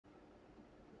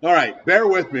All right, bear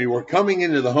with me. We're coming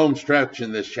into the home stretch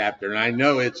in this chapter, and I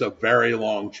know it's a very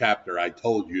long chapter. I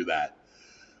told you that.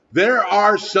 There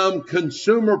are some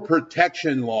consumer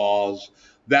protection laws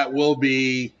that will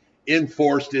be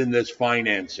enforced in this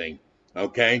financing,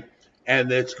 okay? And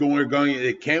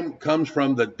comes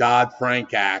from the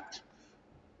Dodd-Frank Act.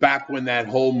 Back when that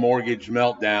whole mortgage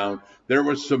meltdown, there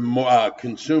was some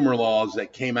consumer laws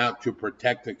that came out to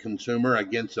protect the consumer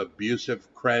against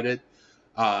abusive credit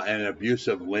and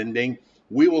abusive lending.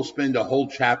 We will spend a whole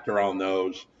chapter on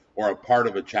those, or a part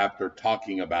of a chapter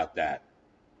talking about that.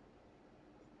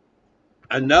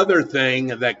 Another thing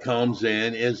that comes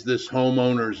in is this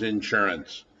homeowner's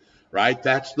insurance, right?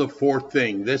 That's the fourth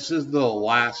thing. This is the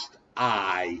last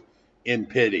I in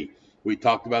pity. We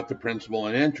talked about the principal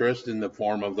and interest in the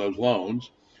form of those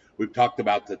loans. We've talked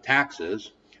about the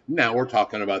taxes. Now we're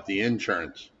talking about the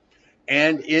insurance.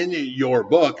 And in your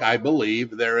book, I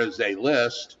believe there is a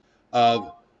list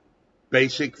of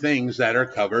basic things that are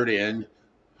covered in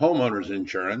homeowners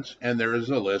insurance, and there is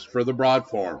a list for the broad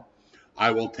form.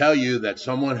 I will tell you that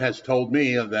someone has told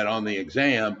me that on the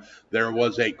exam, there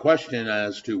was a question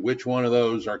as to which one of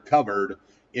those are covered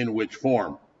in which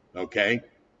form, okay?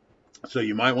 So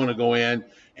you might want to go in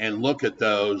and look at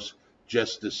those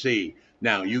just to see.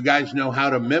 Now, you guys know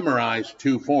how to memorize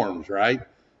two forms, right?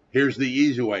 Here's the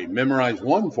easy way. Memorize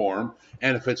one form,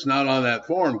 and if it's not on that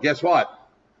form, guess what?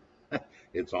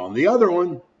 It's on the other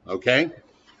one, okay?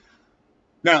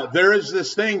 Now, there is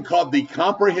this thing called the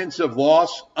Comprehensive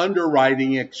Loss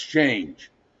Underwriting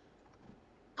Exchange.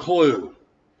 Clue.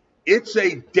 It's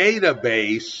a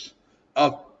database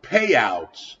of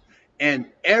payouts, and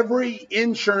every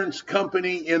insurance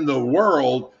company in the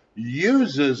world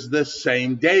uses the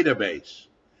same database.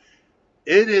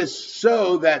 It is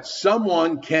so that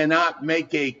someone cannot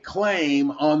make a claim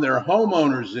on their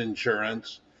homeowner's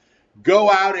insurance,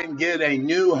 go out and get a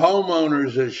new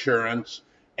homeowner's insurance,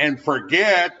 and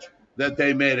forget that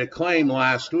they made a claim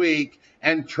last week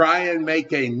and try and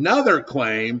make another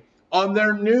claim on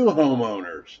their new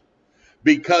homeowners.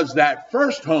 Because that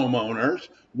first homeowners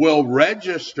will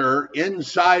register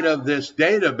inside of this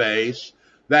database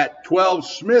that 12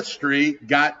 Smith Street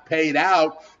got paid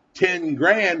out 10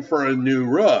 grand for a new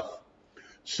roof.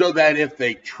 So that if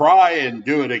they try and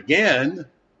do it again,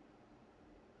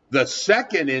 the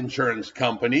second insurance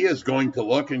company is going to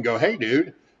look and go, hey,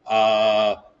 dude,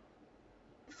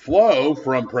 Flo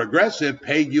from Progressive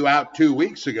paid you out 2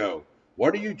 weeks ago.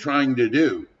 What are you trying to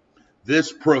do?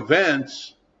 This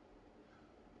prevents,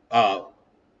 what's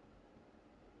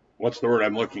the word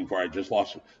I'm looking for? I just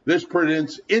lost it. This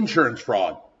prevents insurance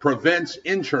fraud.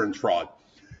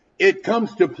 It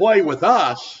comes to play with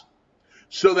us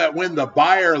so that when the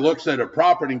buyer looks at a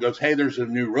property and goes, hey, there's a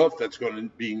new roof that's going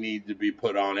to need to be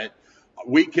put on it,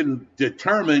 we can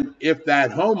determine if that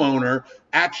homeowner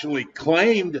actually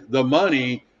claimed the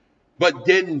money but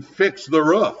didn't fix the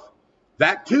roof.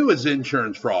 That too is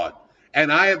insurance fraud.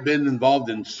 And I have been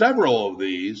involved in several of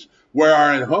these where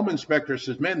our home inspector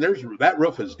says, man, that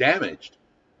roof is damaged.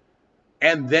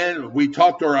 And then we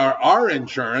talk to our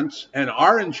insurance, and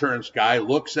our insurance guy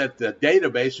looks at the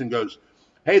database and goes,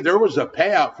 hey, there was a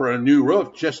payout for a new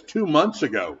roof just 2 months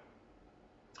ago.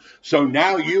 So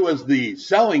now you as the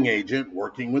selling agent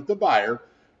working with the buyer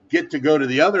get to go to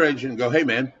the other agent and go, hey,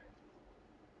 man,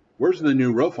 where's the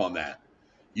new roof on that?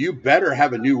 You better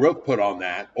have a new roof put on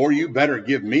that, or you better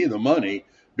give me the money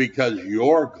because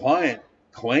your client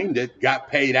claimed it, got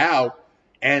paid out,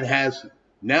 and has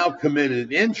now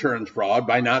committed insurance fraud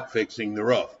by not fixing the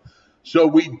roof. So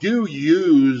we do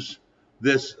use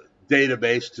this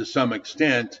database to some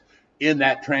extent in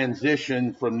that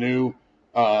transition from new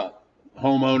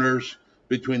homeowners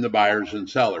between the buyers and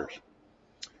sellers.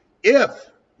 If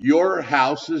your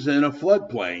house is in a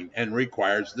floodplain and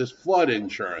requires this flood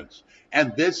insurance,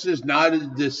 and this is not a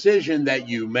decision that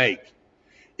you make,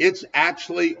 it's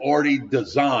actually already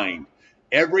designed.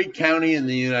 Every county in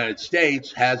the United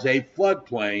States has a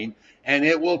floodplain, and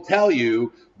it will tell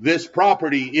you this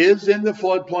property is in the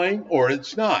floodplain or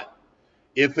it's not.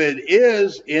 If it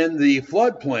is in the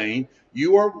floodplain,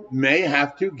 you may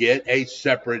have to get a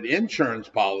separate insurance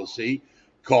policy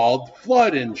called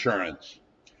flood insurance.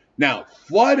 Now,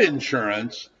 flood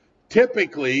insurance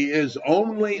typically is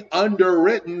only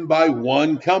underwritten by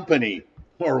one company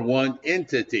or one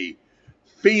entity,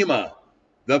 FEMA,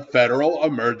 the Federal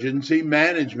Emergency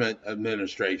Management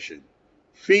Administration.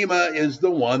 FEMA is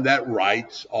the one that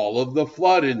writes all of the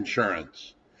flood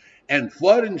insurance. And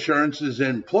flood insurance is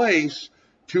in place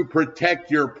to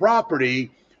protect your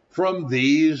property from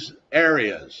these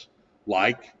areas,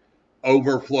 like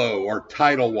overflow or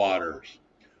tidal waters,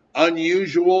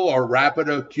 unusual or rapid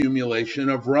accumulation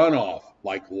of runoff,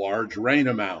 like large rain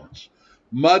amounts,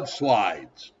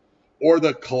 mudslides, or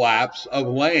the collapse of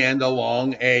land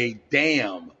along a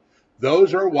dam.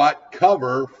 Those are what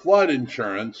cover flood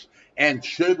insurance. And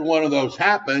should one of those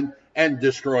happen and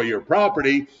destroy your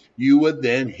property, you would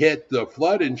then hit the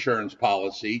flood insurance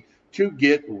policy to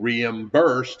get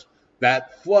reimbursed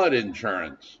that flood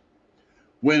insurance.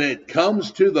 When it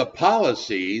comes to the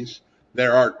policies,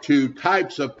 there are two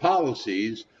types of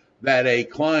policies that a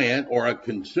client or a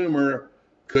consumer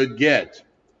could get.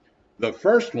 The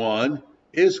first one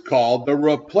is called the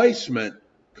replacement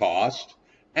cost,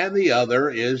 and the other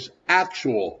is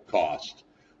actual cost.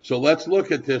 So let's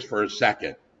look at this for a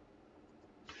second.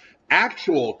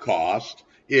 Actual cost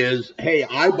is, hey,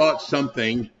 I bought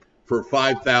something for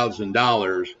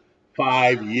 $5,000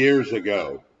 5 years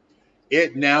ago.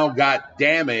 It now got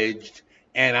damaged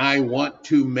and I want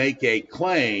to make a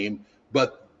claim,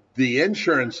 but the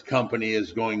insurance company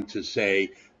is going to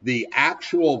say the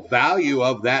actual value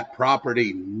of that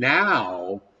property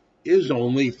now is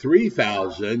only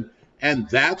 $3,000, and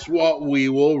that's what we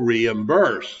will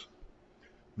reimburse.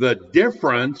 The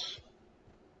difference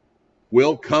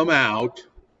will come out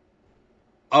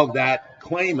of that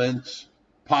claimant's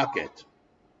pocket.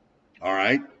 All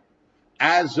right?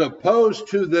 As opposed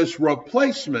to this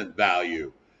replacement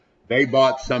value. They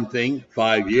bought something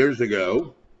 5 years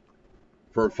ago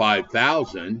for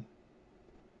 $5,000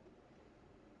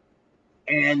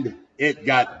 and it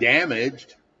got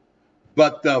damaged,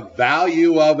 but the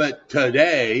value of it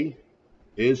today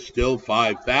is still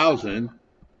 $5,000.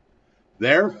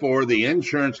 Therefore, the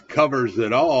insurance covers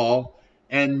it all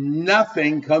and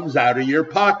nothing comes out of your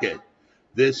pocket.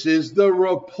 This is the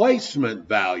replacement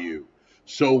value.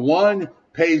 So one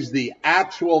pays the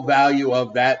actual value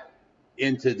of that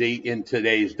entity in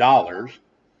today's dollars,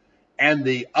 and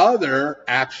the other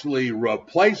actually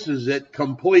replaces it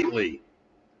completely.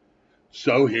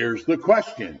 So here's the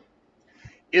question.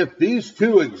 If these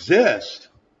two exist,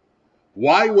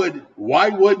 why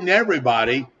wouldn't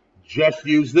everybody just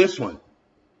use this one?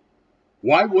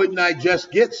 Why wouldn't I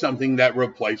just get something that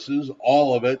replaces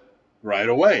all of it right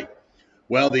away?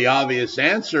 Well, the obvious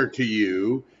answer to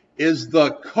you is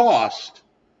the cost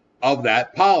of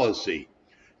that policy.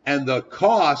 And the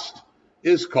cost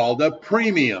is called a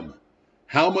premium.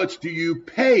 How much do you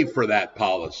pay for that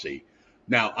policy?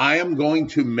 Now, I am going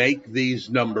to make these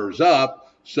numbers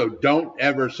up, so don't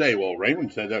ever say, well,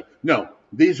 Raymond said that. No,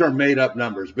 these are made up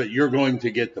numbers, but you're going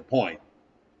to get the point.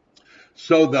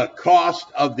 So the cost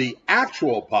of the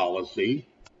actual policy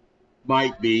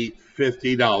might be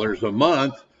 $50 a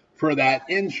month for that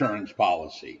insurance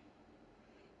policy.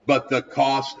 But the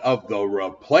cost of the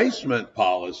replacement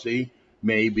policy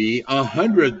may be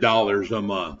 $100 a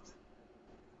month.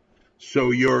 So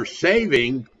you're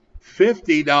saving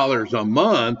 $50 a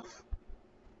month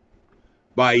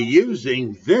by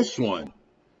using this one.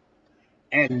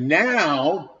 And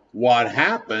now what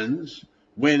happens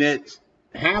when it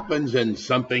happens and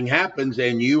something happens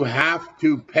and you have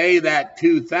to pay that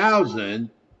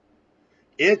 $2,000,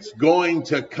 it's going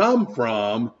to come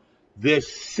from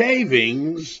this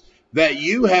savings that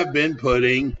you have been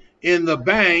putting in the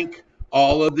bank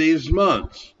all of these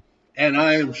months. And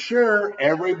I am sure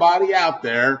everybody out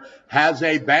there has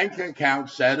a bank account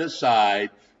set aside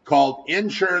called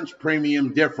insurance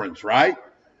premium difference, right?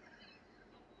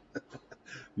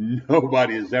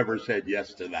 Nobody has ever said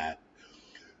yes to that.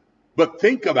 But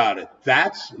think about it.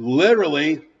 That's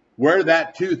literally where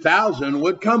that $2,000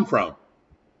 would come from.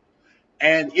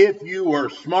 And if you were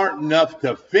smart enough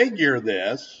to figure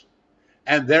this,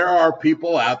 and there are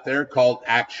people out there called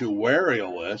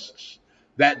actuarialists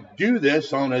that do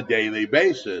this on a daily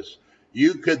basis,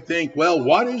 you could think, well,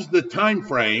 what is the time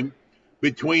frame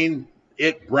between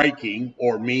it breaking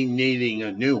or me needing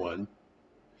a new one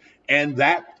and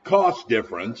that cost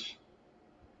difference,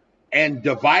 and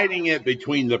dividing it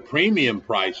between the premium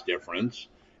price difference,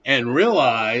 and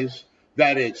realize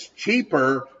that it's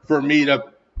cheaper for me to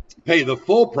pay the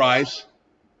full price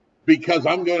because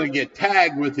I'm going to get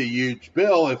tagged with a huge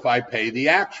bill if I pay the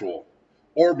actual.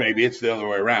 Or maybe it's the other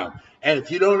way around. And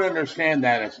if you don't understand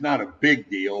that, it's not a big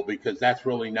deal because that's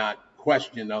really not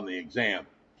questioned on the exam.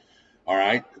 All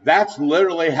right? That's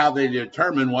literally how they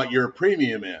determine what your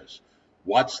premium is.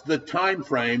 What's the time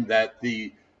frame that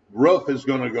the roof is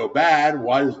going to go bad?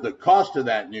 What is the cost of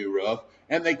that new roof?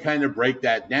 And they kind of break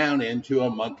that down into a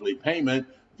monthly payment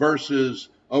versus,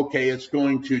 okay, it's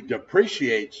going to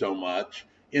depreciate so much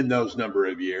in those number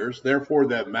of years, therefore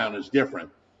the amount is different.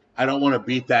 I don't want to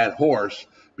beat that horse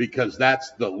because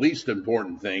that's the least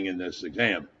important thing in this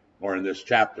exam or in this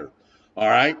chapter. All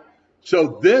right?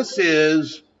 So this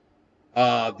is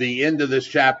the end of this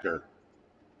chapter.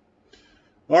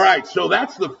 All right, so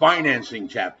that's the financing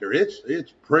chapter. It's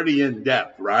pretty in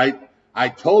depth, right? I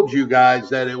told you guys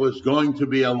that it was going to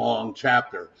be a long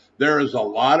chapter. There is a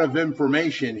lot of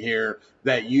information here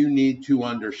that you need to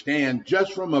understand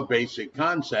just from a basic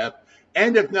concept,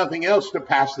 and if nothing else, to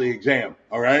pass the exam.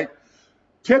 All right.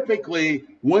 Typically,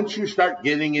 once you start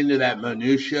getting into that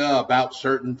minutia about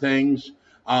certain things,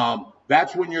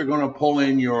 that's when you're going to pull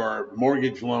in your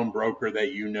mortgage loan broker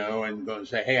that you know and going to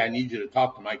say, hey, I need you to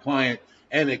talk to my client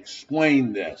and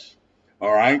explain this.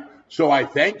 All right. So I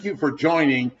thank you for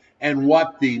joining. And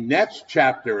what the next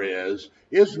chapter is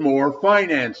more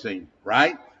financing,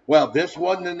 right? Well, this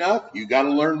wasn't enough. You got to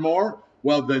learn more.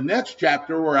 Well, the next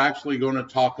chapter, we're actually going to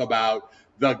talk about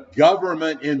the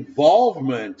government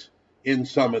involvement in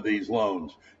some of these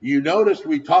loans. You noticed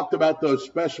we talked about those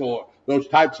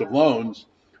types of loans.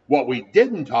 What we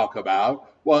didn't talk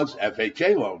about was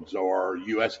FHA loans or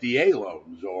USDA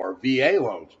loans or VA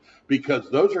loans, because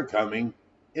those are coming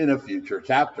in a future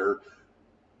chapter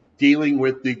dealing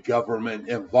with the government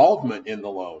involvement in the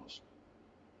loans.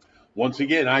 Once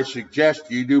again, I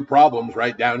suggest you do problems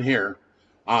right down here.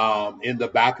 In the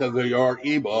back of your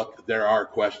ebook, there are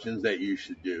questions that you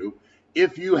should do.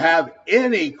 If you have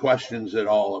any questions at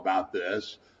all about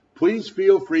this, please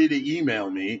feel free to email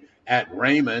me at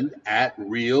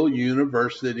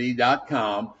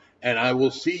raymond@realuniversity.com, and I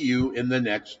will see you in the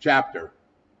next chapter.